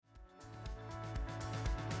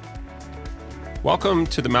Welcome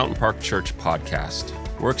to the Mountain Park Church podcast.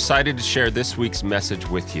 We're excited to share this week's message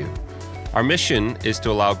with you. Our mission is to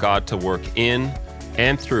allow God to work in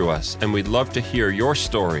and through us, and we'd love to hear your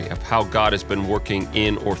story of how God has been working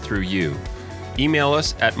in or through you. Email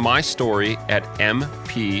us at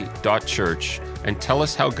mystory@mp.church and tell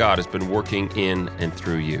us how God has been working in and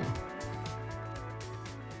through you.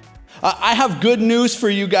 I have good news for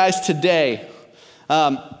you guys today.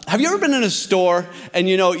 Have you ever been in a store and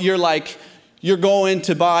you're going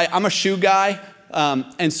to buy, I'm a shoe guy,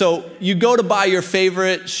 and so you go to buy your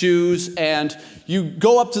favorite shoes and you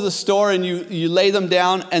go up to the store and you lay them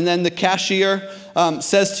down, and then the cashier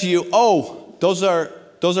says to you, oh, those are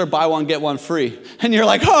buy one, get one free. And you're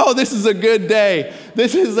like, oh, this is a good day.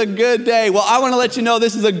 This is a good day. Well, I want to let you know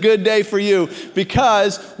this is a good day for you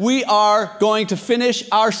because we are going to finish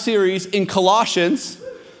our series in Colossians,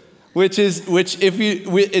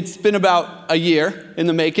 it's been about a year in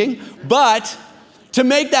the making. But to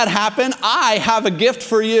make that happen, I have a gift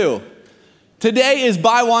for you. Today is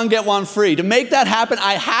buy one, get one free. To make that happen,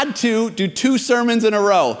 I had to do 2 sermons in a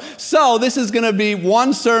row. So this is going to be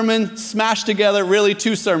 1 sermon smashed together, really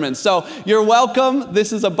 2 sermons. So you're welcome.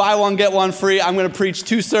 This is a buy one, get one free. I'm going to preach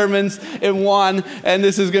 2 sermons in one, and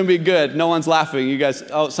this is going to be good. No one's laughing. You guys,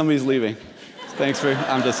 somebody's leaving.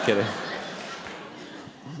 I'm just kidding.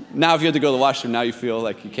 Now if you have to go to the washroom, now you feel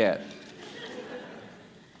like you can't.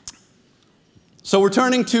 So we're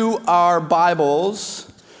turning to our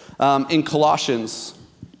Bibles in Colossians.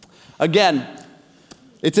 Again,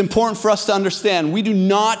 it's important for us to understand we do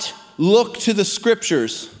not look to the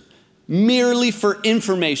Scriptures merely for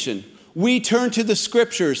information. We turn to the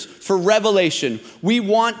Scriptures for revelation. We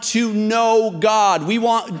want to know God. We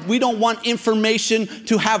don't want information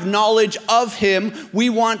to have knowledge of Him. We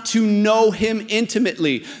want to know Him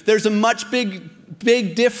intimately. There's a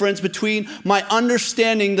big difference between my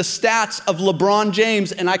understanding the stats of LeBron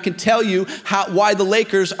James, and I can tell you why the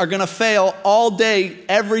Lakers are going to fail all day,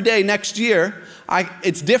 every day next year.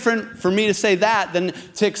 It's different for me to say that than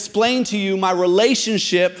to explain to you my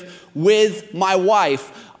relationship with my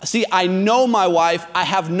wife. See, I know my wife. I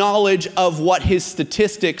have knowledge of what his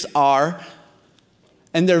statistics are,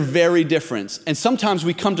 and they're very different. And sometimes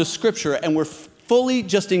we come to Scripture and we're fully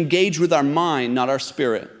just engaged with our mind, not our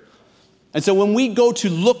spirit. And so when we go to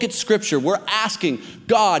look at Scripture, we're asking,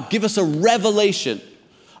 God, give us a revelation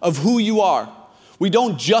of who you are. We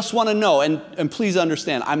don't just want to know, and please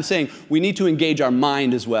understand, I'm saying we need to engage our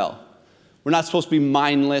mind as well. We're not supposed to be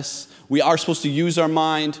mindless. We are supposed to use our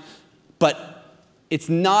mind, but it's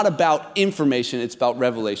not about information, it's about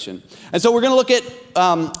revelation. And so we're going to look at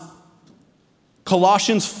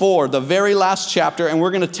Colossians 4, the very last chapter, and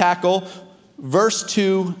we're going to tackle verse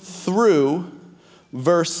 2 through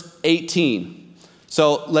verse 18.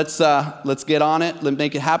 So let's get on it. Let's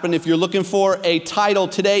make it happen. If you're looking for a title,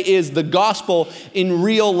 today is The Gospel in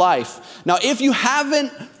Real Life. Now, if you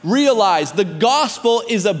haven't realized, the gospel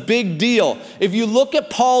is a big deal. If you look at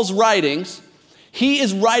Paul's writings, he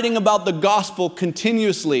is writing about the gospel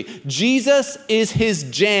continuously. Jesus is his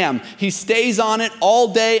jam. He stays on it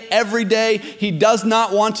all day, every day. He does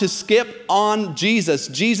not want to skip on Jesus.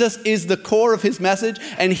 Jesus is the core of his message,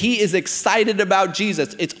 and he is excited about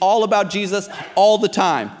Jesus. It's all about Jesus all the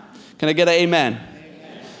time. Can I get an amen?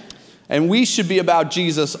 Amen. And we should be about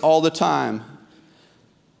Jesus all the time.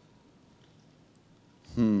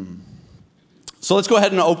 So let's go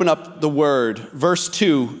ahead and open up the Word. Verse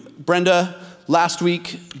 2, Brenda last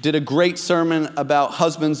week did a great sermon about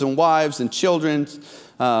husbands and wives and children,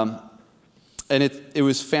 and it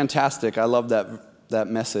was fantastic. I love that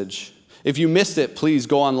message. If you missed it, please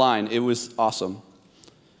go online. It was awesome.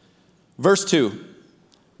 Verse 2,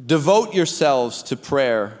 devote yourselves to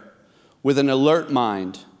prayer with an alert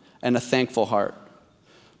mind and a thankful heart.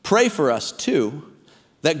 Pray for us, too,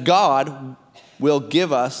 that God will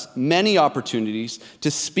give us many opportunities to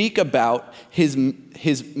speak about his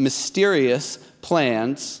mysterious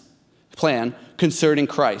plan concerning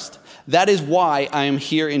Christ. That is why I am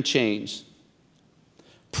here in chains.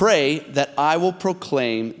 Pray that I will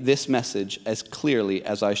proclaim this message as clearly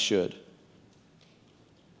as I should.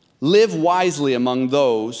 Live wisely among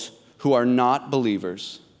those who are not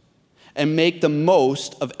believers and make the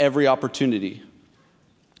most of every opportunity.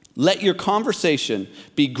 Let your conversation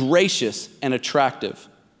be gracious and attractive.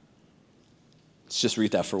 Let's just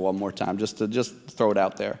read that for one more time, just to throw it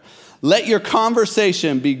out there. Let your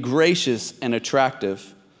conversation be gracious and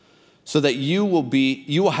attractive, so that you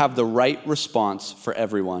will have the right response for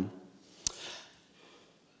everyone.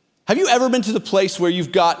 Have you ever been to the place where you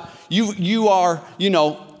are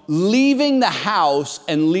leaving the house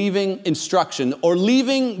and leaving instruction, or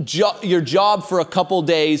leaving your job for a couple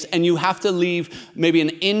days and you have to leave maybe an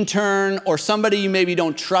intern or somebody you maybe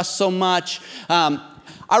don't trust so much.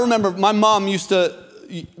 I remember my mom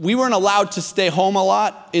we weren't allowed to stay home a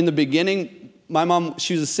lot in the beginning. My mom,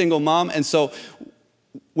 she was a single mom, and so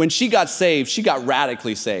when she got saved, she got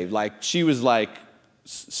radically saved. Like, she was like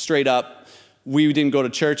straight up, we didn't go to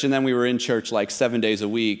church, and then we were in church like 7 days a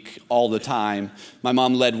week, all the time. My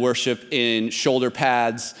mom led worship in shoulder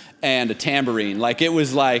pads and a tambourine. Like, it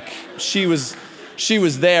was like she was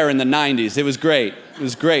there in the 90s. It was great. It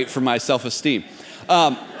was great for my self-esteem.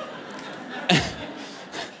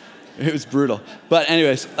 It was brutal. But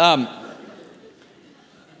anyways, my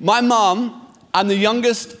mom, I'm the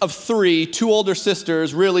youngest of three, two older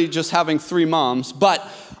sisters, really just having three moms. But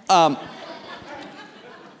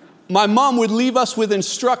my mom would leave us with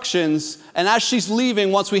instructions, and as she's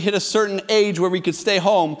leaving, once we hit a certain age where we could stay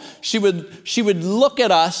home, she would look at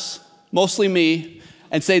us, mostly me,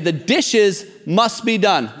 and say, the dishes must be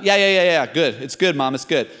done. Yeah, good. It's good, Mom, it's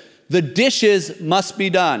good. The dishes must be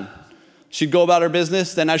done. She'd go about her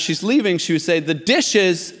business. Then as she's leaving, she would say, the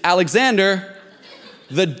dishes, Alexander,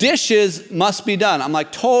 the dishes must be done. I'm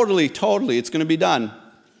like, totally, it's going to be done.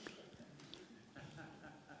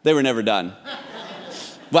 They were never done.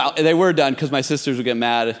 Well, they were done because my sisters would get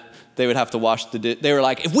mad. They would have to wash the dishes. They were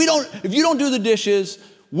like, if you don't do the dishes,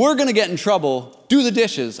 we're going to get in trouble. Do the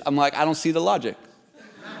dishes. I'm like, I don't see the logic.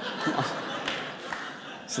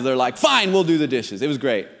 So they're like, fine, we'll do the dishes. It was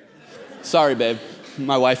great. Sorry, babe.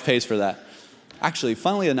 My wife pays for that. Actually,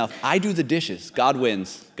 funnily enough, I do the dishes. God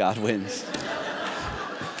wins. I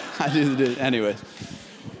do the dishes. Anyways.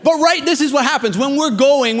 But right, this is what happens. When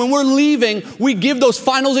we're leaving, we give those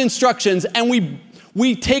final instructions, and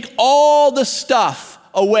we take all the stuff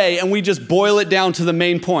away and we just boil it down to the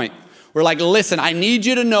main point. We're like, listen, I need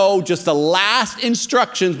you to know just the last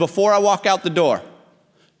instructions before I walk out the door.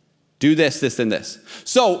 Do this, this, and this.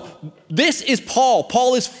 So this is Paul.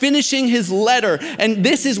 Paul is finishing his letter, and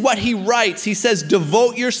this is what he writes. He says,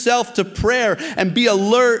 devote yourself to prayer and be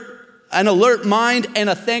alert, an alert mind and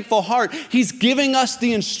a thankful heart. He's giving us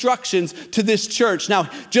the instructions to this church. Now,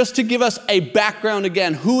 just to give us a background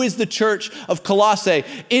again, who is the church of Colossae?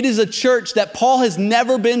 It is a church that Paul has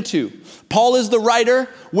never been to. Paul is the writer.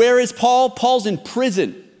 Where is Paul? Paul's in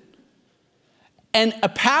prison. And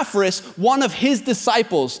Epaphras, one of his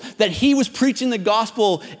disciples, that he was preaching the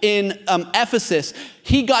gospel in Ephesus,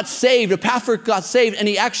 he got saved. Epaphras got saved, and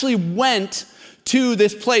he actually went to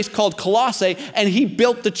this place called Colossae, and he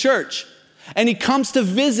built the church. And he comes to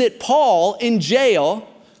visit Paul in jail,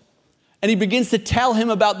 and he begins to tell him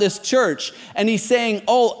about this church. And he's saying,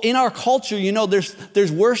 oh, in our culture,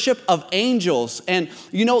 there's worship of angels, and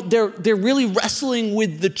they're really wrestling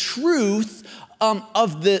with the truth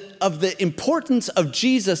of the importance of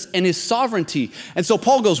Jesus and his sovereignty. And so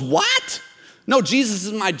Paul goes, what? No, Jesus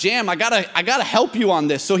is my jam. I gotta help you on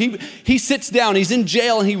this. So he sits down, he's in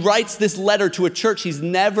jail, and he writes this letter to a church he's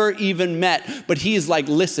never even met. But he is like,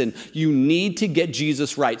 listen, you need to get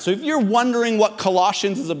Jesus right. So if you're wondering what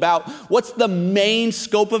Colossians is about, what's the main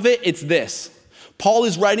scope of it? It's this. Paul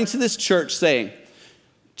is writing to this church saying,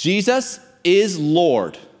 Jesus is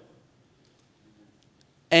Lord,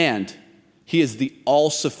 and he is the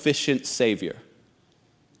all-sufficient Savior.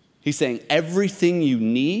 He's saying everything you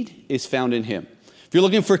need is found in him. If you're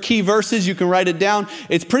looking for key verses, you can write it down.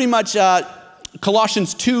 It's pretty much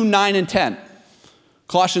Colossians 2, 9, and 10.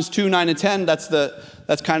 Colossians 2, 9, and 10, that's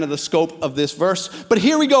kind of the scope of this verse. But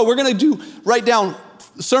here we go. We're going to write down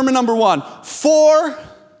sermon number 1, 4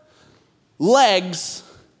 legs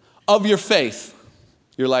of your faith.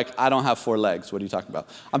 You're like, I don't have 4 legs. What are you talking about?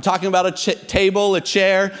 I'm talking about a table, a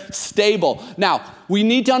chair, stable. Now, we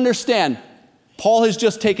need to understand, Paul has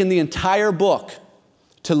just taken the entire book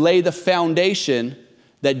to lay the foundation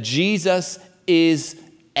that Jesus is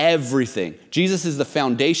everything. Jesus is the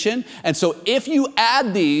foundation. And so if you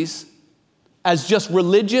add these as just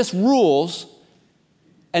religious rules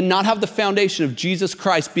and not have the foundation of Jesus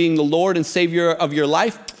Christ being the Lord and Savior of your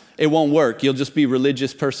life, it won't work. You'll just be a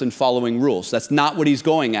religious person following rules. That's not what he's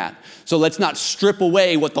going at. So let's not strip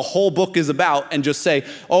away what the whole book is about and just say,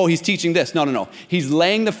 oh, he's teaching this. No. He's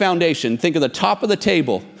laying the foundation. Think of the top of the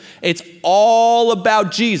table. It's all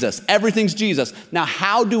about Jesus. Everything's Jesus. Now,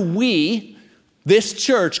 how do we, this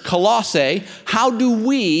church, Colossae, how do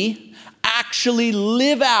we actually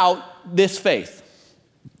live out this faith?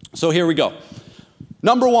 So here we go.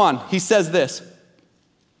 Number 1, he says this,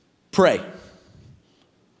 pray.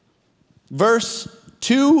 Verse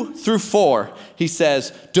 2 through 4, he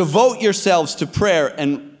says, devote yourselves to prayer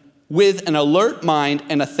and with an alert mind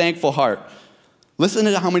and a thankful heart. Listen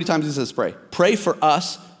to how many times he says pray. Pray for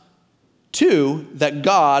us, too, that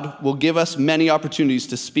God will give us many opportunities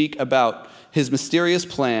to speak about his mysterious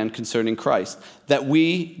plan concerning Christ. That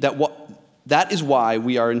is why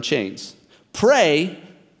we are in chains. Pray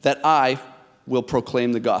that I will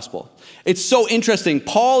proclaim the gospel. It's so interesting.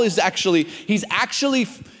 Paul is actually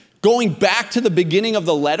going back to the beginning of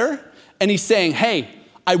the letter, and he's saying, hey,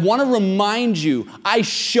 I want to remind you, I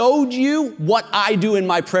showed you what I do in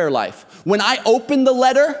my prayer life. When I opened the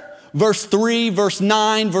letter, verse 3, verse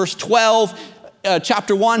 9, verse 12,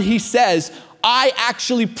 chapter 1, he says, I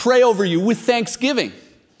actually pray over you with thanksgiving.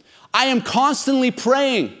 I am constantly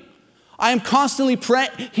praying.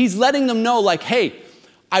 He's letting them know, like, hey,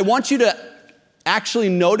 I want you to actually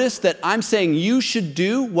notice that I'm saying you should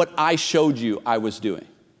do what I showed you I was doing.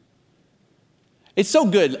 It's so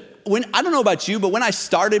good. I don't know about you, but when I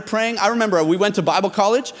started praying, I remember we went to Bible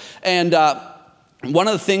college, and one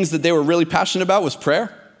of the things that they were really passionate about was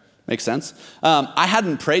prayer. Makes sense. I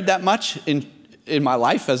hadn't prayed that much in my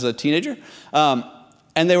life as a teenager.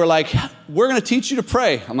 And they were like, we're going to teach you to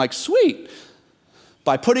pray. I'm like, sweet.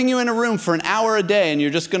 By putting you in a room for an hour a day, and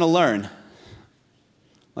you're just going to learn.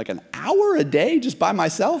 Like, an hour a day just by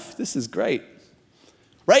myself? This is great.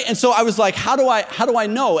 Right? And so I was like, how do I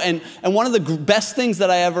know? And one of the best things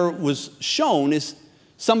that I ever was shown is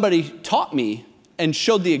somebody taught me and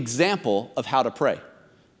showed the example of how to pray.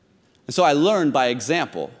 And so I learned by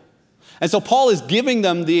example. And so Paul is giving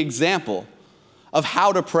them the example of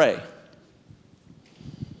how to pray.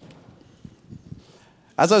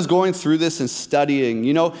 As I was going through this and studying,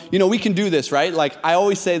 you know, we can do this, right? Like, I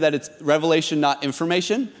always say that it's revelation, not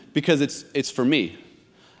information, because it's for me.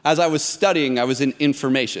 As I was studying, I was in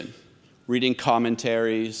information, reading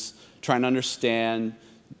commentaries, trying to understand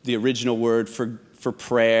the original word for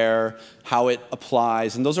prayer, how it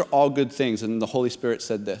applies, and those are all good things. And the Holy Spirit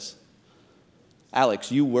said this,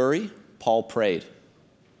 Alex, you worry, Paul prayed.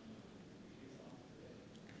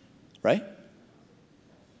 Right?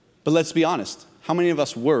 But let's be honest. How many of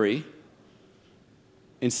us worry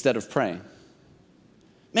instead of praying?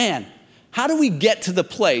 Man, how do we get to the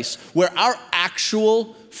place where our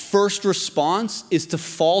actual first response is to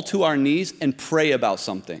fall to our knees and pray about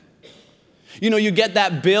something? You know, you get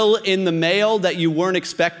that bill in the mail that you weren't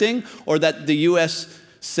expecting, or that the U.S.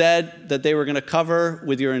 said that they were going to cover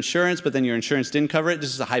with your insurance, but then your insurance didn't cover it.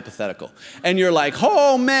 This is a hypothetical. And you're like,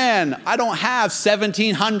 oh man, I don't have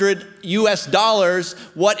 $1,700 US.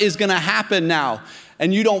 What is going to happen now?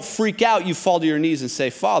 And you don't freak out. You fall to your knees and say,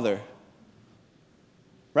 Father.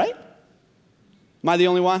 Right? Am I the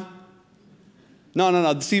only one?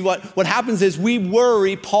 No. See, what happens is we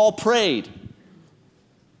worry. Paul prayed.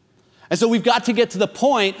 And so we've got to get to the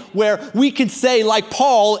point where we can say, like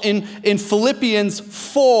Paul in Philippians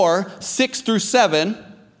 4, 6 through 7.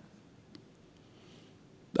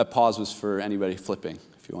 That pause was for anybody flipping,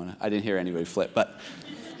 if you want to. I didn't hear anybody flip, but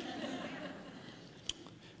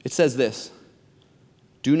it says this,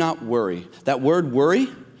 do not worry. That word worry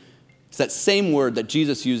is that same word that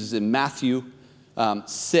Jesus uses in Matthew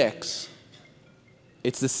 6.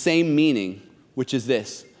 It's the same meaning, which is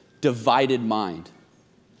this, divided mind.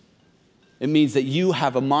 It means that you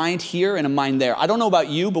have a mind here and a mind there. I don't know about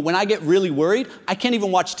you, but when I get really worried, I can't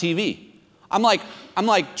even watch TV. I'm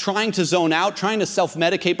like trying to zone out, trying to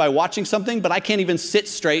self-medicate by watching something, but I can't even sit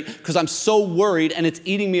straight because I'm so worried and it's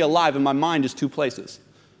eating me alive and my mind is two places.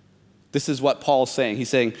 This is what Paul's saying. He's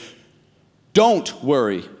saying, don't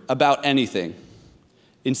worry about anything.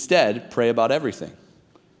 Instead, pray about everything.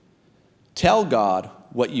 Tell God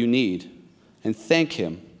what you need and thank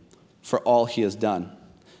him for all he has done.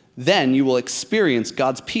 Then you will experience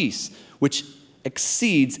God's peace, which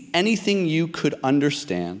exceeds anything you could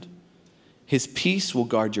understand. His peace will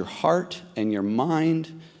guard your heart and your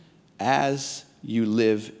mind as you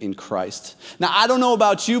live in Christ. Now, I don't know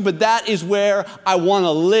about you, but that is where I want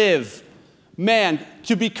to live. Man,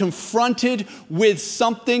 to be confronted with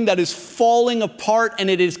something that is falling apart and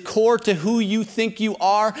it is core to who you think you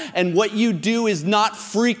are, and what you do is not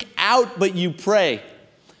freak out, but you pray.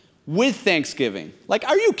 With thanksgiving. Like,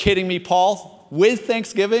 are you kidding me, Paul? With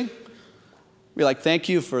thanksgiving? Be like, thank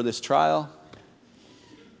you for this trial.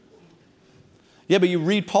 Yeah, but you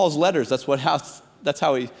read Paul's letters. That's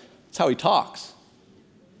how he talks.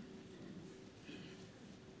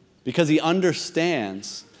 Because he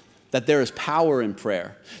understands that there is power in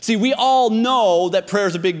prayer. See, we all know that prayer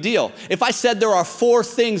is a big deal. If I said there are 4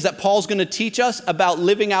 things that Paul's going to teach us about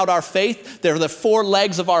living out our faith, they're the 4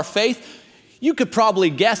 legs of our faith, you could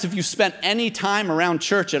probably guess, if you spent any time around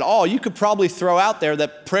church at all, you could probably throw out there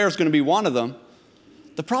that prayer is going to be one of them.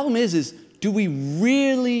 The problem is do we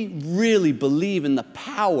really, really believe in the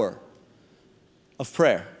power of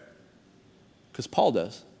prayer? Because Paul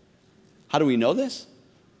does. How do we know this?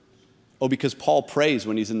 Oh, because Paul prays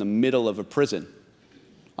when he's in the middle of a prison.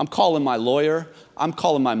 I'm calling my lawyer. I'm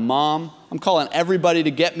calling my mom. I'm calling everybody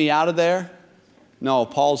to get me out of there. No,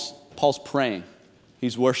 Paul's praying.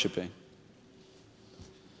 He's worshiping.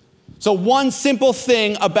 So one simple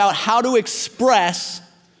thing about how to express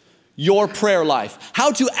your prayer life,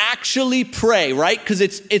 how to actually pray, right? Because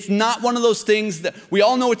it's not one of those things that we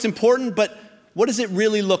all know it's important, but what does it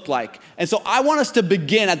really look like? And so I want us to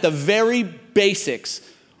begin at the very basics.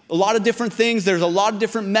 A lot of different things. There's a lot of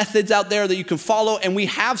different methods out there that you can follow, and we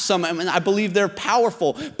have some, and I believe they're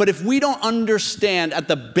powerful. But if we don't understand at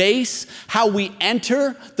the base how we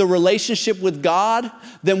enter the relationship with God,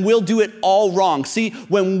 then we'll do it all wrong. See,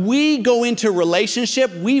 when we go into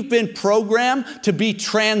relationship, we've been programmed to be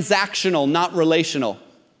transactional, not relational.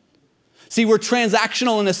 See, we're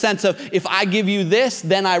transactional in the sense of if I give you this,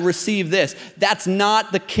 then I receive this. That's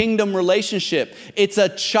not the kingdom relationship. It's a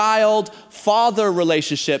child-father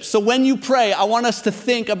relationship. So when you pray, I want us to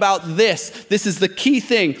think about this. This is the key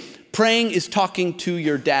thing. Praying is talking to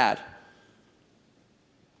your dad.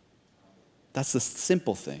 That's the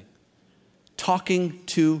simple thing. Talking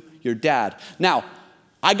to your dad. Now,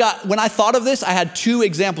 when I thought of this, I had two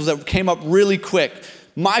examples that came up really quick.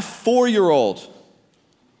 My 4-year-old,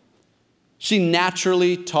 she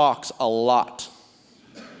naturally talks a lot.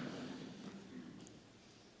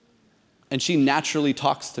 And she naturally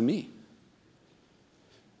talks to me.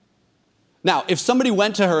 Now, if somebody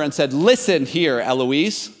went to her and said, listen here,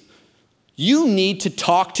 Eloise, you need to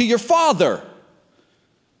talk to your father,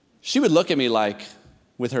 she would look at me like,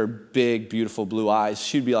 with her big, beautiful blue eyes,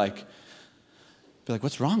 she'd be like,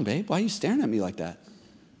 what's wrong, babe? Why are you staring at me like that?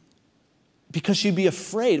 Because she'd be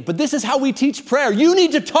afraid. But this is how we teach prayer. You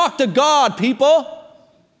need to talk to God, people.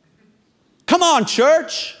 Come on,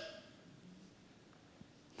 church.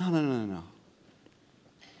 No.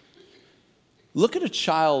 Look at a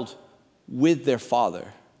child with their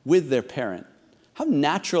father, with their parent. How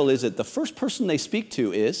natural is it? The first person they speak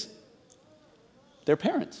to is their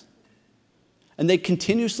parents. And they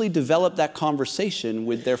continuously develop that conversation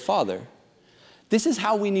with their father. This is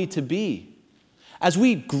how we need to be. As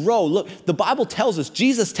we grow, look, the Bible tells us,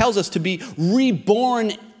 Jesus tells us to be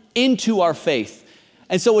reborn into our faith.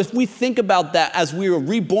 And so if we think about that as we are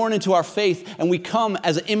reborn into our faith and we come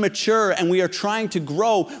as immature and we are trying to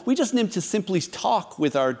grow, we just need to simply talk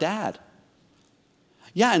with our dad.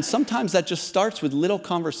 Yeah, and sometimes that just starts with little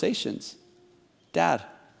conversations. Dad,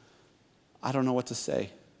 I don't know what to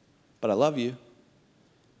say, but I love you.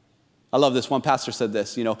 I love this. One pastor said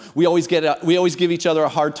this, we always give each other a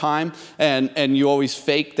hard time, and you always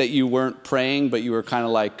fake that you weren't praying, but you were kind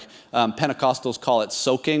of like, Pentecostals call it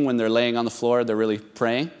soaking when they're laying on the floor, they're really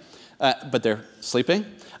praying, but they're sleeping.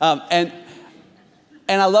 And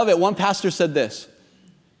I love it. One pastor said this,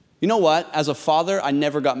 you know what? As a father, I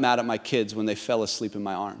never got mad at my kids when they fell asleep in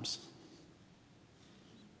my arms.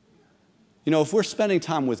 If we're spending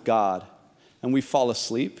time with God and we fall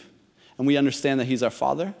asleep and we understand that He's our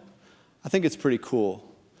Father, I think it's pretty cool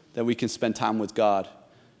that we can spend time with God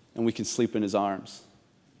and we can sleep in His arms.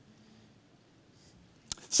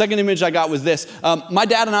 Second image I got was this. My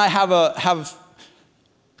dad and I have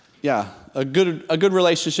a good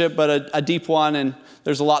relationship, but a deep one, and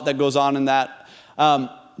there's a lot that goes on in that.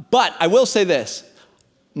 But I will say this.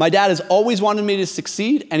 My dad has always wanted me to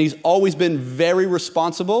succeed, and he's always been very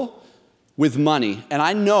responsible with money. And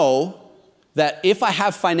I know that if I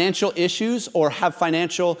have financial issues or have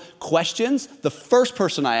financial questions, the first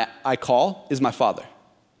person I call is my father.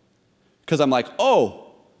 Because I'm like,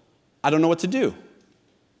 I don't know what to do.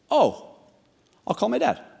 I'll call my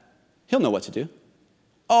dad. He'll know what to do.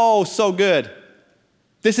 So good.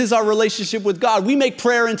 This is our relationship with God. We make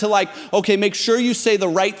prayer into make sure you say the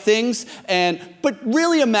right things. But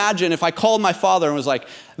really imagine if I called my father and was like,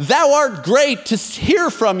 thou art great to hear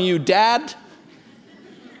from you, Dad.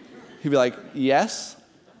 He'd be like, yes.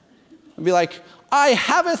 I'd be like, I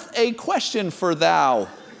haveth a question for thou.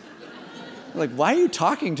 Like, why are you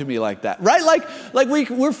talking to me like that? Right?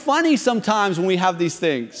 We're funny sometimes when we have these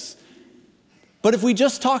things. But if we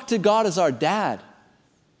just talk to God as our dad,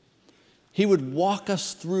 He would walk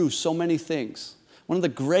us through so many things. One of the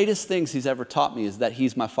greatest things He's ever taught me is that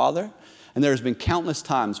He's my Father. And there's been countless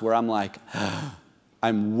times where I'm like,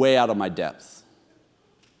 I'm way out of my depth.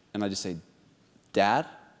 And I just say, Dad,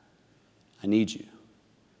 I need you.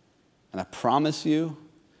 And I promise you,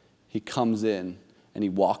 He comes in and He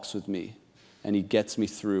walks with me and He gets me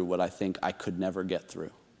through what I think I could never get through.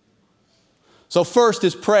 So first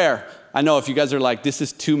is prayer. I know if you guys are like, this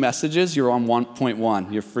is 2 messages, you're on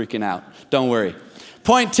 1.1. You're freaking out. Don't worry.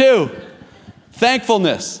 Point 2,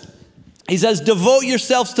 Thankfulness. He says, devote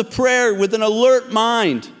yourselves to prayer with an alert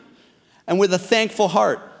mind and with a thankful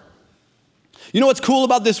heart. You know what's cool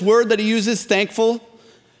about this word that he uses, thankful?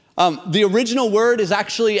 The original word is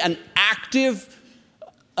actually an active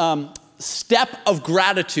step of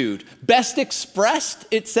gratitude. Best expressed,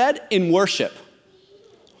 it said, in worship.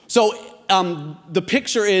 So the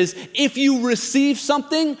picture is, if you receive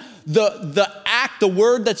something, the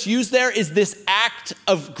word that's used there is this act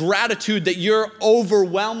of gratitude that you're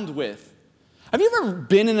overwhelmed with. Have you ever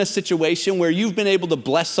been in a situation where you've been able to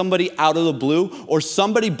bless somebody out of the blue, or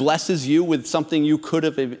somebody blesses you with something you could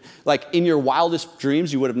have, like in your wildest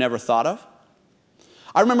dreams, you would have never thought of?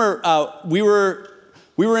 I remember we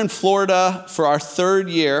were in Florida for our third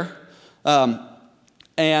year,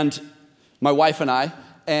 and my wife and I,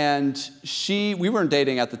 and we weren't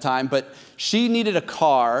dating at the time, but she needed a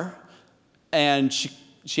car, and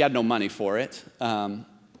she had no money for it,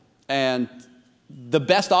 and the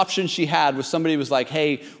best option she had was somebody was like,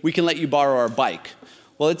 hey, we can let you borrow our bike.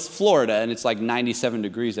 Well, it's Florida, and it's like 97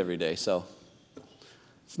 degrees every day, so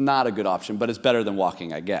it's not a good option, but it's better than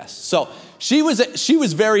walking, I guess. So she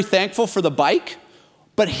was very thankful for the bike,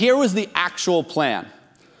 but here was the actual plan.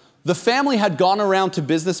 The family had gone around to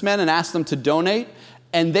businessmen and asked them to donate,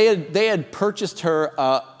 and they had purchased her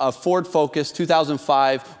a Ford Focus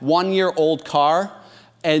 2005 one-year-old car,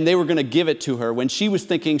 and they were going to give it to her when she was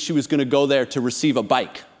thinking she was going to go there to receive a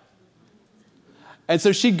bike. And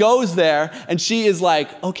so she goes there, and she is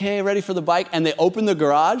like, okay, ready for the bike? And they open the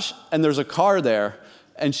garage, and there's a car there.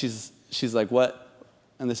 And she's like, what?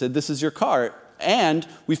 And they said, this is your car, and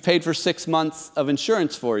we've paid for 6 months of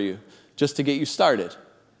insurance for you just to get you started.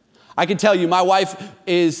 I can tell you, my wife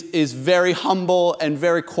is very humble and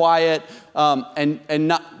very quiet,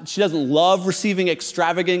 she doesn't love receiving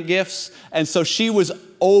extravagant gifts, and so she was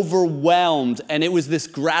overwhelmed, and it was this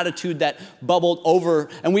gratitude that bubbled over.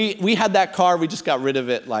 And we had that car, we just got rid of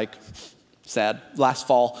it, like, sad, last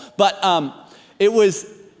fall. But it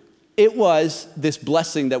was this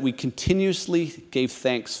blessing that we continuously gave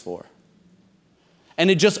thanks for. And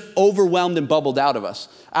it just overwhelmed and bubbled out of us,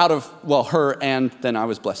 her, and then I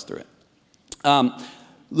was blessed through it.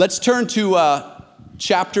 Let's turn to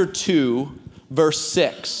chapter 2, verse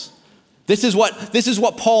 6. This is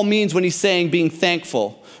what Paul means when he's saying being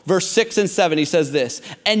thankful. Verse 6 and 7, he says this,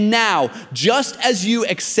 and now, just as you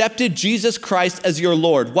accepted Jesus Christ as your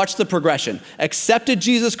Lord, watch the progression, accepted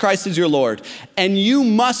Jesus Christ as your Lord, and you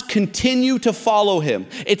must continue to follow him.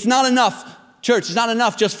 It's not enough, church, it's not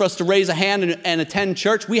enough just for us to raise a hand and attend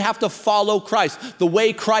church. We have to follow Christ. The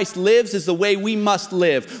way Christ lives is the way we must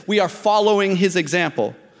live. We are following his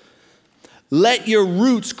example. Let your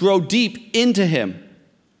roots grow deep into him,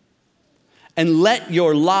 and let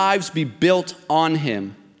your lives be built on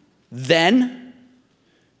him. Then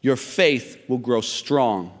your faith will grow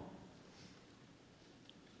strong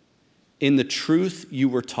in the truth you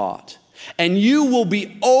were taught. And you will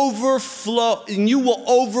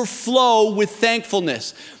overflow with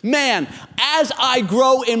thankfulness. Man, as I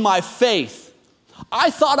grow in my faith, I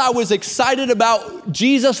thought I was excited about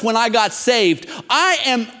Jesus when I got saved. I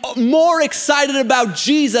am more excited about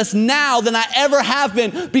Jesus now than I ever have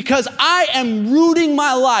been, because I am rooting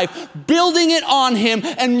my life, building it on him,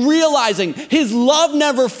 and realizing his love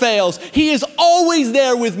never fails. He is always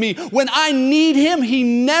there with me. When I need him, he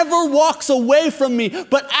never walks away from me,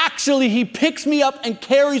 but actually he picks me up and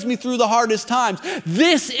carries me through the hardest times.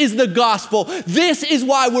 This is the gospel. This is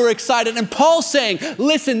why we're excited. And Paul's saying,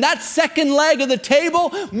 listen, that second leg of the table,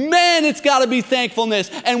 man, it's got to be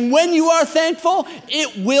thankfulness. And when you are thankful,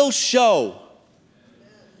 it will show.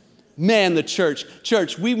 Man, the church,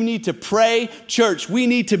 we need to pray. Church, we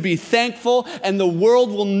need to be thankful, and the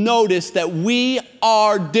world will notice that we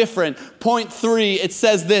are different. Point 3, it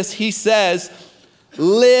says this. He says,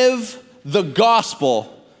 live the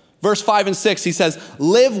gospel. Verse 5 and 6, he says,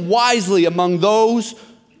 live wisely among those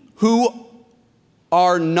who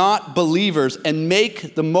are not believers, and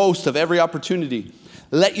make the most of every opportunity.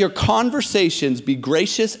 Let your conversations be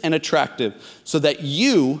gracious and attractive, so that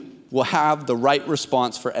you will have the right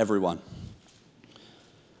response for everyone.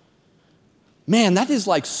 Man, that is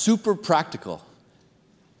like super practical.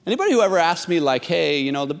 Anybody who ever asked me like, hey,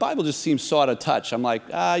 the Bible just seems so out of touch. I'm like,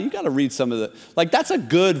 you got to read some of the, that's a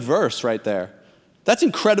good verse right there. That's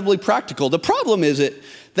incredibly practical. The problem is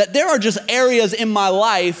that there are just areas in my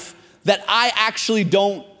life that I actually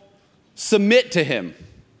don't submit to him,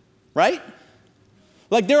 right?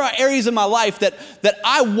 Like there are areas in my life that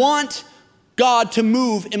I want God to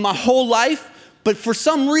move in my whole life, but for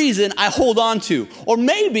some reason I hold on to. Or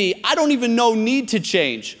maybe I don't even know need to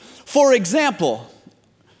change. For example,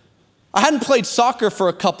 I hadn't played soccer for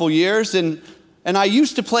a couple years, and And I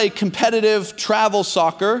used to play competitive travel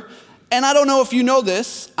soccer. And I don't know if you know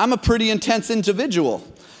this, I'm a pretty intense individual.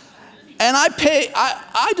 And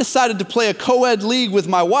I decided to play a co-ed league with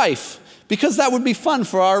my wife because that would be fun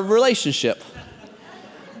for our relationship.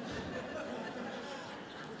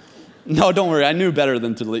 No, don't worry, I knew better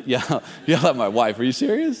than to yell at my wife. Are you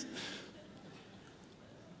serious?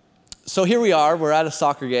 So here we are, we're at a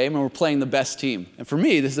soccer game and we're playing the best team. And for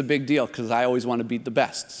me, this is a big deal because I always want to beat the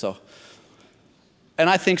best. And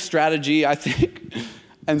I think strategy,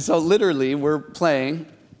 and so literally we're playing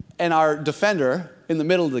and our defender in the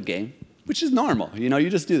middle of the game, which is normal, you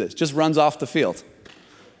just do this, just runs off the field.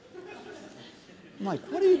 I'm like,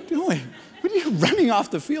 what are you doing? What are you running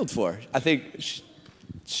off the field for? I think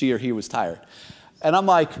she or he was tired. And I'm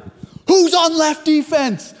like, who's on left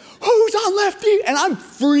defense? Who's on left defense? And I'm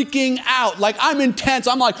freaking out. Like, I'm intense.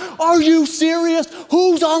 I'm like, are you serious?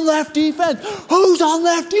 Who's on left defense? Who's on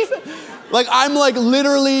left defense? Like, I'm like,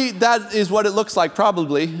 literally, that is what it looks like,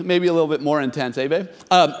 probably. Maybe a little bit more intense, babe?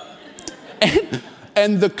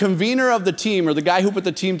 And the convener of the team, or the guy who put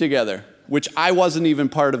the team together, which I wasn't even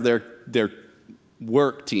part of their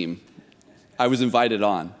work team. I was invited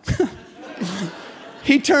on.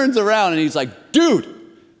 He turns around and he's like, dude,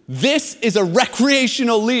 this is a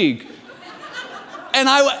recreational league.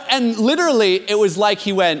 And literally, it was like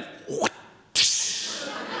he went, what?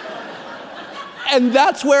 And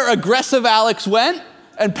that's where aggressive Alex went,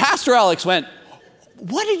 and Pastor Alex went,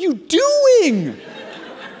 what are you doing?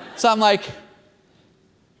 So I'm like,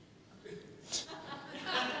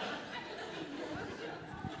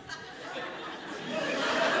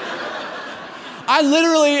 I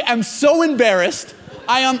literally am so embarrassed.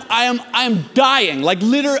 I am dying. Like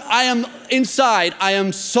literally, I am inside. I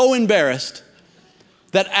am so embarrassed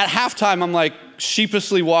that at halftime, I'm like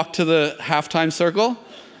sheepishly walk to the halftime circle.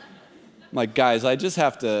 I'm like, guys,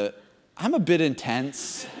 I'm a bit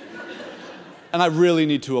intense. And I really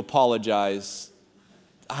need to apologize.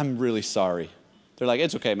 I'm really sorry. They're like,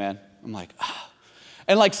 it's okay, man. I'm like, ah.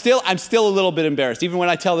 And like I'm still a little bit embarrassed. Even when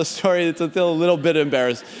I tell this story, it's still a little bit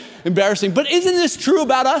embarrassing. But isn't this true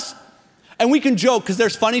about us? And we can joke because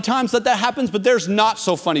there's funny times that happens, but there's not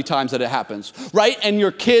so funny times that it happens, right? And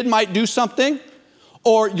your kid might do something,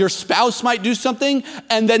 or your spouse might do something,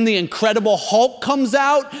 and then the Incredible Hulk comes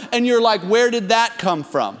out, and you're like, where did that come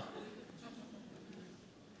from?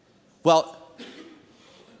 Well,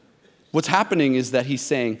 what's happening is that he's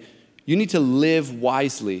saying, you need to live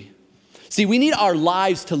wisely. See, we need our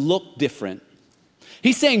lives to look different.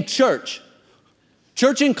 He's saying, church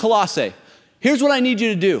in Colossae, here's what I need you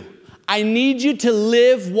to do. I need you to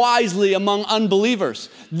live wisely among unbelievers.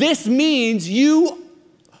 This means you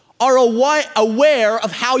are aware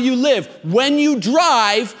of how you live. When you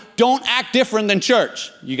drive, don't act different than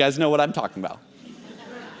church. You guys know what I'm talking about.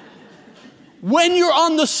 When you're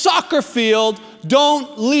on the soccer field,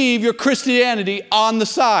 don't leave your Christianity on the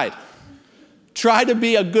side. Try to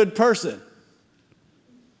be a good person.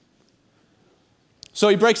 So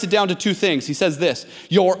he breaks it down to two things. He says this,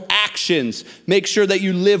 your actions, make sure that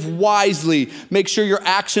you live wisely. Make sure your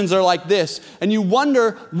actions are like this. And you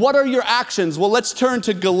wonder, what are your actions? Well, let's turn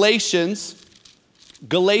to Galatians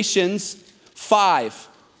 5.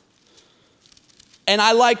 And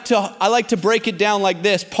I like to break it down like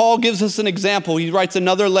this. Paul gives us an example. He writes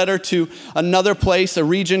another letter to another place, a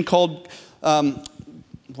region called,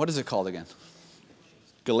 what is it called again?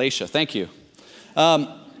 Galatia, thank you. And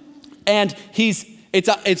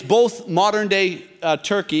it's both modern day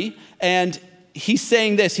Turkey, and he's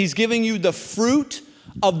saying this. He's giving you the fruit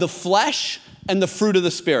of the flesh and the fruit of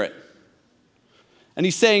the Spirit. And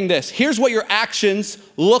he's saying this. Here's what your actions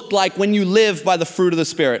look like when you live by the fruit of the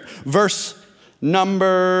Spirit. Verse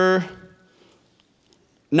number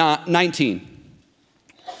 19.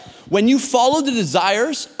 When you follow the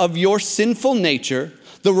desires of your sinful nature,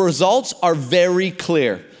 the results are very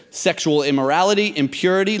clear. Sexual immorality,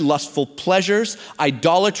 impurity, lustful pleasures,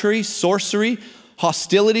 idolatry, sorcery,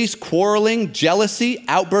 hostilities, quarreling, jealousy,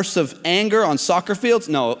 outbursts of anger on soccer fields.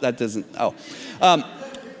 No, that doesn't.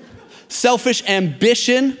 Selfish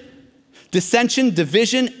ambition, dissension,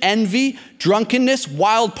 division, envy, drunkenness,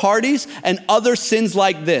 wild parties, and other sins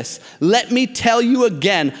like this. Let me tell you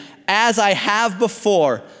again, as I have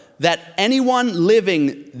before, that anyone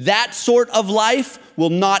living that sort of life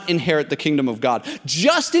will not inherit the kingdom of God.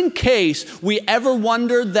 Just in case we ever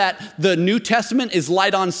wonder that the New Testament is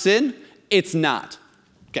light on sin, it's not.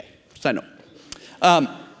 Okay, side note.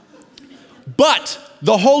 But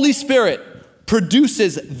the Holy Spirit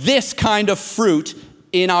produces this kind of fruit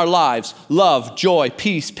in our lives: love, joy,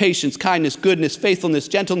 peace, patience, kindness, goodness, faithfulness,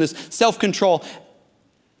 gentleness, self-control.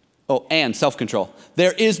 Oh, and self-control.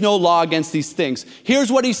 There is no law against these things. Here's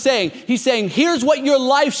what he's saying. He's saying, here's what your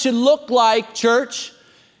life should look like, church.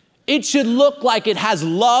 It should look like it has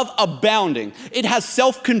love abounding. It has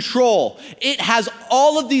self-control. It has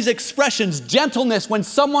all of these expressions, gentleness. When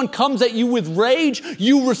someone comes at you with rage,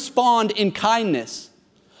 you respond in kindness.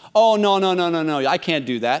 Oh, no, I can't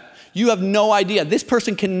do that. You have no idea. This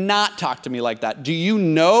person cannot talk to me like that. Do you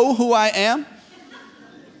know who I am?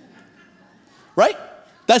 Right?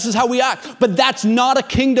 This is how we act. But that's not a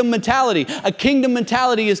kingdom mentality. A kingdom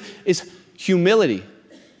mentality is humility,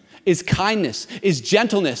 is kindness, is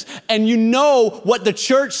gentleness. And you know what the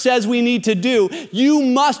church says we need to do. You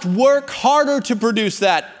must work harder to produce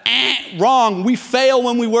that. Wrong. We fail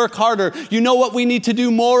when we work harder. You know what we need to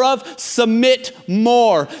do more of? Submit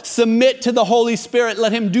more. Submit to the Holy Spirit.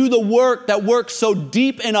 Let him do the work that works so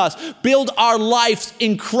deep in us. Build our lives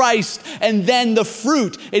in Christ. And then the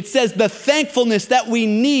fruit, it says the thankfulness that we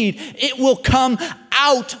need, it will come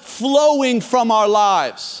out flowing from our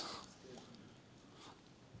lives.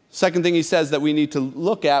 Second thing he says that we need to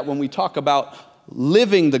look at when we talk about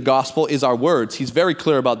living the gospel is our words. He's very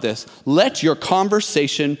clear about this. Let your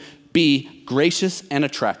conversation be gracious and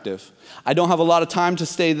attractive. I don't have a lot of time to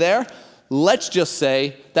stay there. Let's just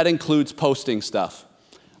say that includes posting stuff.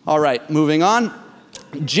 All right, moving on.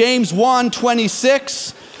 James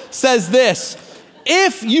 1:26 says this,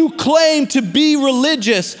 if you claim to be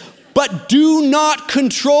religious but do not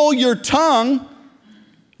control your tongue,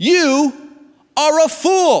 you are a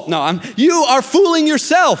fool. You are fooling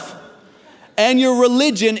yourself, and your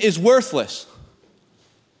religion is worthless.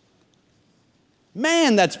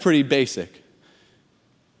 Man, that's pretty basic.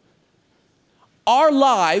 Our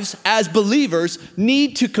lives as believers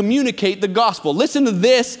need to communicate the gospel. Listen to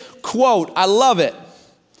this quote. I love it.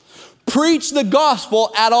 Preach the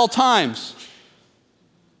gospel at all times,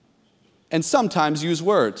 and sometimes use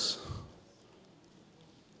words.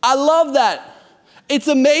 I love that. It's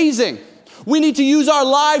amazing. We need to use our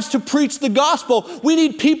lives to preach the gospel. We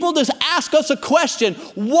need people to ask us a question.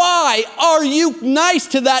 Why are you nice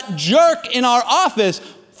to that jerk in our office?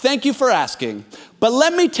 Thank you for asking. But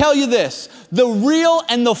let me tell you this. The real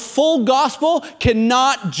and the full gospel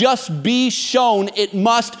cannot just be shown. It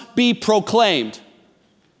must be proclaimed.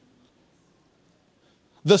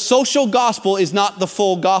 The social gospel is not the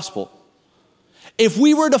full gospel. If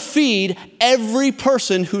we were to feed every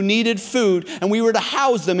person who needed food and we were to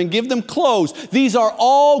house them and give them clothes, these are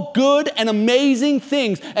all good and amazing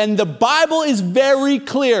things. And the Bible is very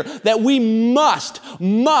clear that we must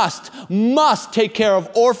take care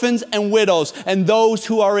of orphans and widows and those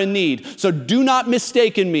who are in need. So do not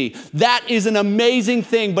mistaken me. That is an amazing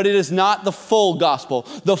thing, but it is not the full gospel.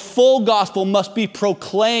 The full gospel must be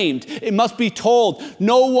proclaimed. It must be told.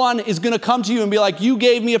 No one is going to come to you and be like, you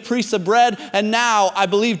gave me a piece of bread and now I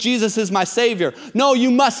believe Jesus is my Savior. No,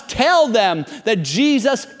 you must tell them that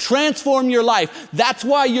Jesus transformed your life. That's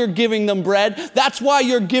why you're giving them bread. That's why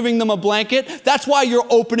you're giving them a blanket. That's why you're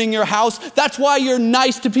opening your house. That's why you're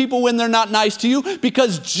nice to people when they're not nice to you,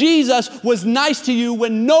 because Jesus was nice to you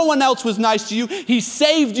when no one else was nice to you. He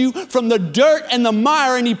saved you from the dirt and the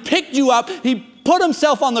mire, and he picked you up. He put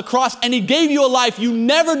himself on the cross, and he gave you a life you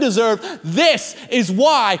never deserved. This is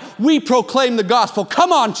why we proclaim the gospel.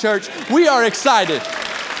 Come on, church. We are excited.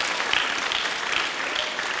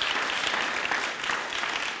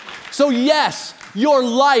 So yes, your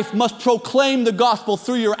life must proclaim the gospel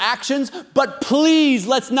through your actions, but please,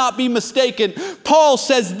 let's not be mistaken. Paul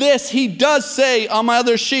says this. He does say on my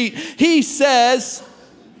other sheet, he says,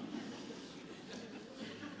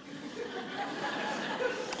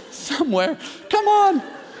 somewhere. Come on.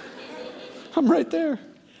 I'm right there.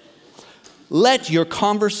 Let your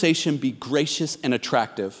conversation be gracious and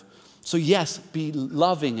attractive. So yes, be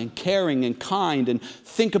loving and caring and kind, and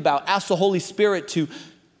ask the Holy Spirit to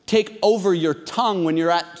take over your tongue when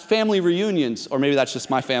you're at family reunions, or maybe that's just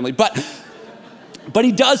my family, but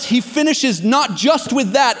he finishes not just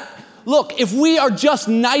with that. Look, if we are just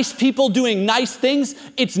nice people doing nice things,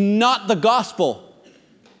 it's not the gospel.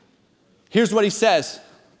 Here's what he says.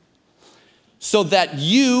 So that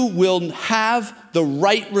you will have the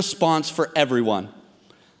right response for everyone.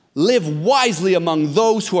 Live wisely among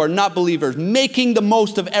those who are not believers, making the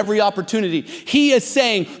most of every opportunity. He is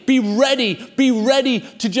saying, be ready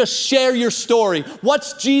to just share your story.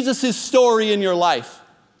 What's Jesus' story in your life?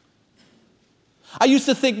 I used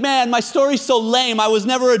to think, man, my story's so lame. I was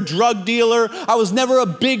never a drug dealer. I was never a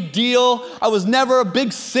big deal. I was never a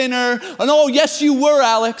big sinner. And oh, yes, you were,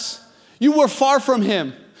 Alex. You were far from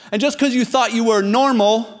him. And just because you thought you were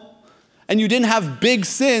normal and you didn't have big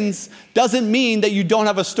sins doesn't mean that you don't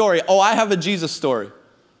have a story. Oh, I have a Jesus story.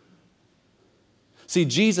 See,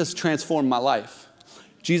 Jesus transformed my life.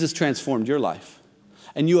 Jesus transformed your life.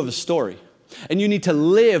 And you have a story. And you need to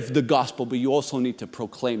live the gospel, but you also need to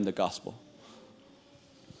proclaim the gospel.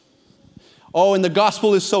 Oh, and the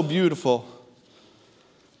gospel is so beautiful.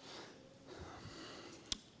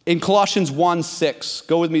 In Colossians 1:6,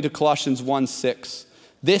 go with me to Colossians 1:6.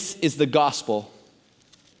 This is the gospel.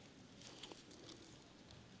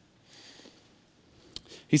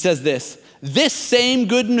 He says this same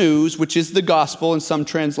good news, which is the gospel, in some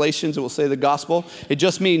translations it will say the gospel. It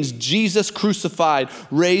just means Jesus crucified,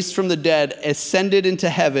 raised from the dead, ascended into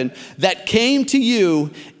heaven, that came to you,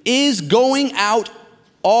 is going out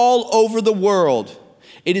all over the world.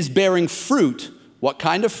 It is bearing fruit. What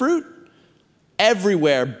kind of fruit?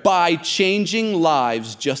 Everywhere, by changing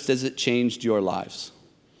lives just as it changed your lives.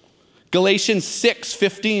 Galatians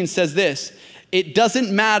 6:15 says this, it doesn't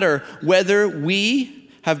matter whether we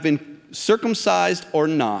have been circumcised or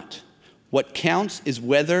not. What counts is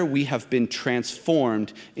whether we have been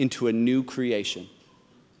transformed into a new creation.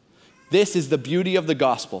 This is the beauty of the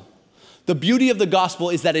gospel. The beauty of the gospel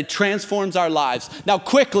is that it transforms our lives. Now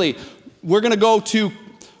quickly, we're going to go to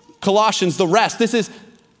Colossians, the rest.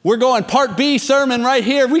 We're going part B sermon right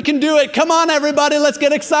here. We can do it. Come on, everybody. Let's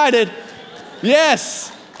get excited.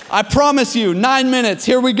 Yes, I promise you, 9 minutes.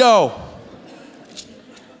 Here we go.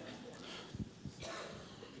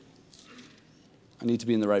 I need to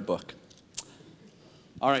be in the right book.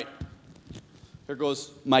 All right. Here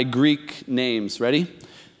goes my Greek names. Ready?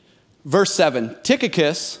 Verse 7.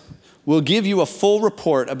 Tychicus will give you a full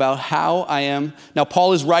report about how I am. Now,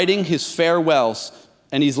 Paul is writing his farewells.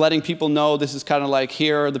 And he's letting people know this is kind of like,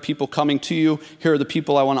 here are the people coming to you. Here are the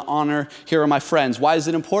people I want to honor. Here are my friends. Why is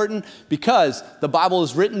it important? Because the Bible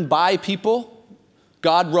is written by people.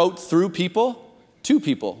 God wrote through people to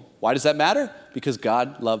people. Why does that matter? Because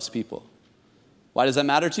God loves people. Why does that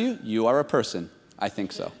matter to you? You are a person. I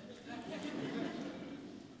think so.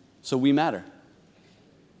 So we matter.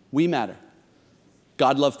 We matter.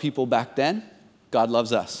 God loved people back then. God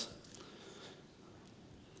loves us.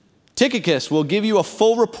 Tychicus will give you a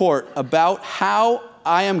full report about how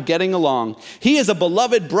I am getting along. He is a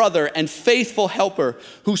beloved brother and faithful helper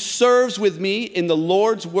who serves with me in the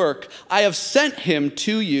Lord's work. I have sent him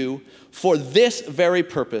to you for this very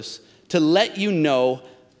purpose, to let you know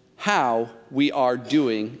how we are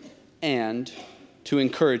doing and to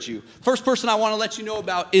encourage you. First person I want to let you know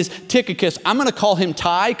about is Tychicus. I'm going to call him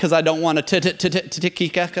Ty because I don't want to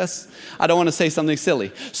Tychicus. I don't want to say something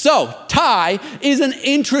silly. So, Ty is an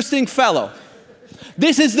interesting fellow.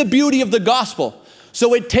 This is the beauty of the gospel.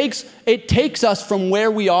 So it takes us from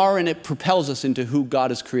where we are and it propels us into who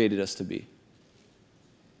God has created us to be.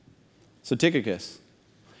 So Tychicus,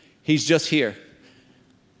 he's just here.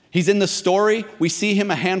 He's in the story. We see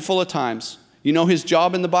him a handful of times. You know his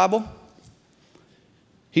job in the Bible?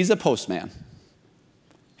 He's a postman.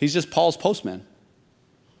 He's just Paul's postman.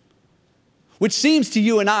 Which seems to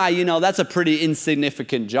you and I, that's a pretty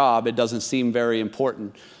insignificant job. It doesn't seem very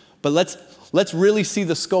important. But let's really see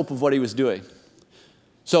the scope of what he was doing.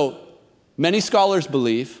 So many scholars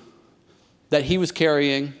believe that he was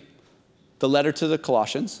carrying the letter to the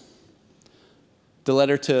Colossians, the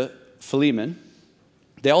letter to Philemon.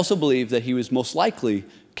 They also believe that he was most likely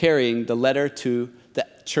carrying the letter to the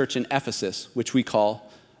church in Ephesus, which we call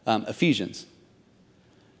Ephesians.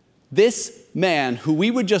 This man, who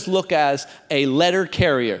we would just look as a letter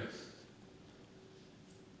carrier,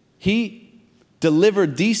 he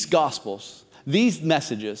delivered these gospels, these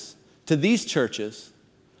messages to these churches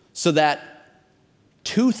so that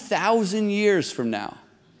 2,000 years from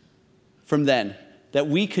then, that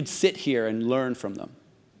we could sit here and learn from them.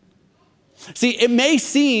 See, it may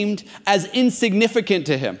seem as insignificant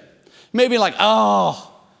to him. Maybe like,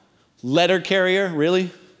 letter carrier, really?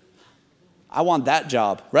 I want that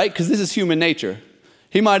job, right? Because this is human nature.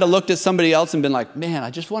 He might have looked at somebody else and been like, man, I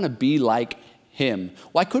just want to be like him.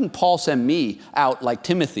 Why couldn't Paul send me out like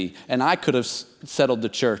Timothy and I could have settled the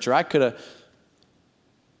church or I could have.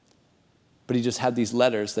 But he just had these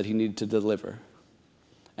letters that he needed to deliver.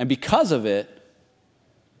 And because of it,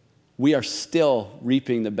 we are still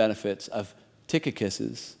reaping the benefits of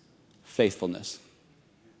Tychicus's faithfulness.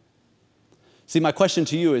 See, my question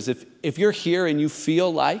to you is if you're here and you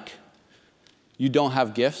feel like you don't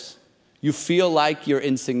have gifts, you feel like you're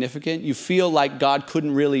insignificant, you feel like God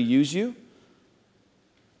couldn't really use you,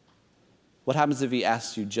 what happens if he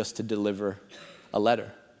asks you just to deliver a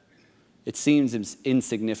letter? It seems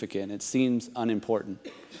insignificant, it seems unimportant,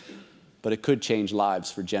 but it could change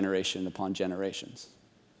lives for generation upon generations.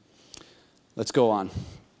 Let's go on.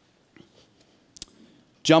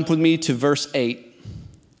 Jump with me to verse 8.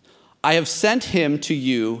 I have sent him to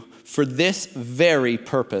you for this very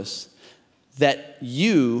purpose, that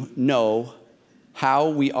you know how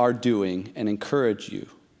we are doing and encourage you.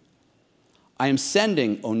 I am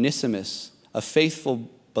sending Onesimus, a faithful,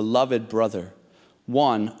 beloved brother,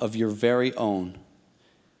 one of your very own.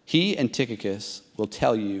 He and Tychicus will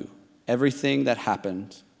tell you everything that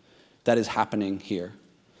is happening here.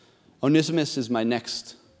 Onesimus is my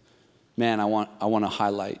next man I want to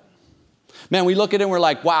highlight. Man, we look at him and we're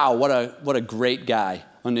like, wow, what a great guy.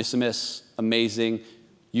 Onesimus, amazing,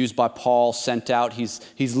 used by Paul, sent out.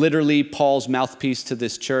 He's literally Paul's mouthpiece to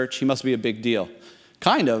this church. He must be a big deal.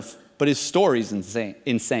 Kind of, but his story's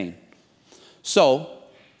insane. So,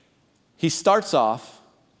 he starts off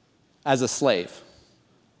as a slave.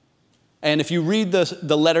 And if you read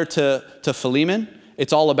the letter to Philemon,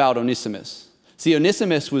 it's all about Onesimus. See,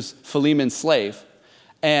 Onesimus was Philemon's slave,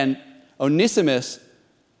 and Onesimus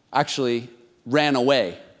actually ran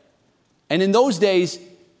away. And in those days,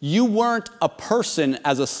 you weren't a person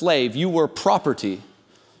as a slave, you were property.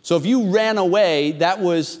 So if you ran away,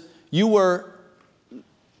 you were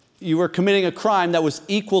committing a crime that was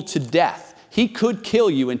equal to death. He could kill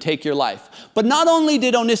you and take your life. But not only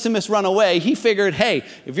did Onesimus run away, he figured, hey,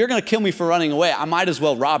 if you're going to kill me for running away, I might as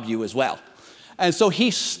well rob you as well. And so he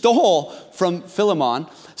stole from Philemon.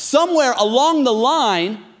 Somewhere along the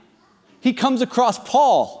line, he comes across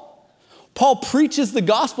Paul. Paul preaches the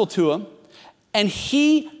gospel to him, and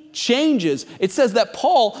he changes. It says that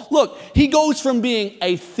Paul, look, he goes from being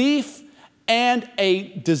a thief and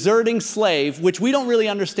a deserting slave, which we don't really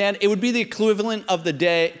understand. It would be the equivalent of the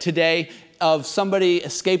day today of somebody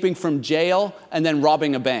escaping from jail and then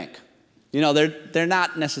robbing a bank. You know, they're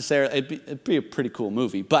not necessarily, it'd be a pretty cool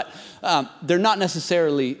movie, but they're not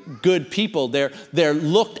necessarily good people. They're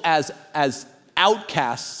looked as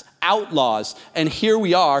outcasts, outlaws. And here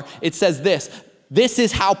we are. It says this. This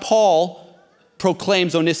is how Paul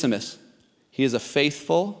proclaims Onesimus. He is a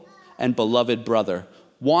faithful and beloved brother,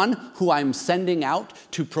 one who I'm sending out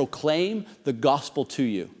to proclaim the gospel to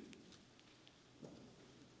you.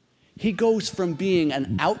 He goes from being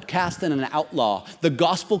an outcast and an outlaw. The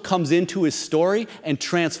gospel comes into his story and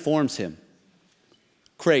transforms him.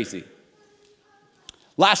 Crazy.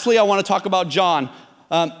 Lastly, I want to talk about John.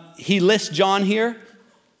 He lists John here.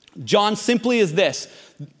 John simply is this.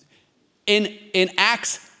 In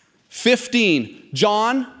Acts 15,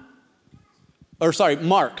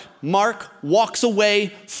 Mark walks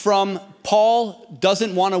away from Paul,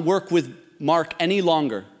 doesn't want to work with Mark any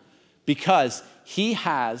longer because he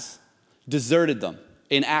has deserted them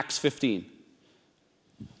in Acts 15.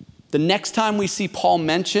 The next time we see Paul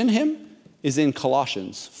mention him is in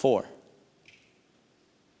Colossians 4.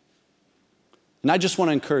 And I just want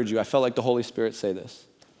to encourage you. I felt like the Holy Spirit say this.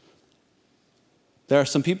 There are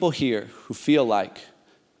some people here who feel like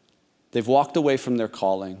they've walked away from their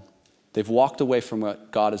calling. They've walked away from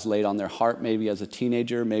what God has laid on their heart, maybe as a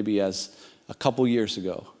teenager, maybe as a couple years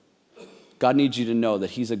ago. God needs you to know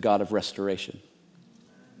that he's a God of restoration.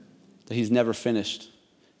 That he's never finished.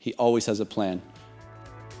 He always has a plan.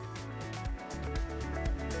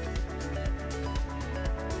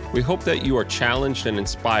 We hope that you are challenged and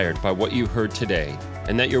inspired by what you heard today,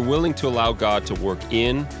 and that you're willing to allow God to work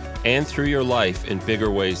in and through your life in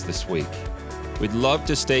bigger ways this week. We'd love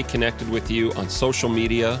to stay connected with you on social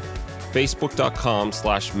media,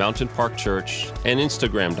 facebook.com/mountainparkchurch and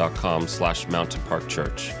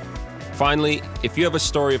instagram.com/mountainparkchurch. Finally, if you have a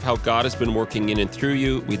story of how God has been working in and through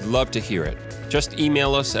you, we'd love to hear it. Just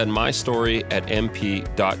email us at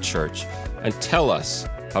mystory@mp.church and tell us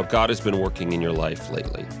how God has been working in your life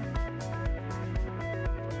lately.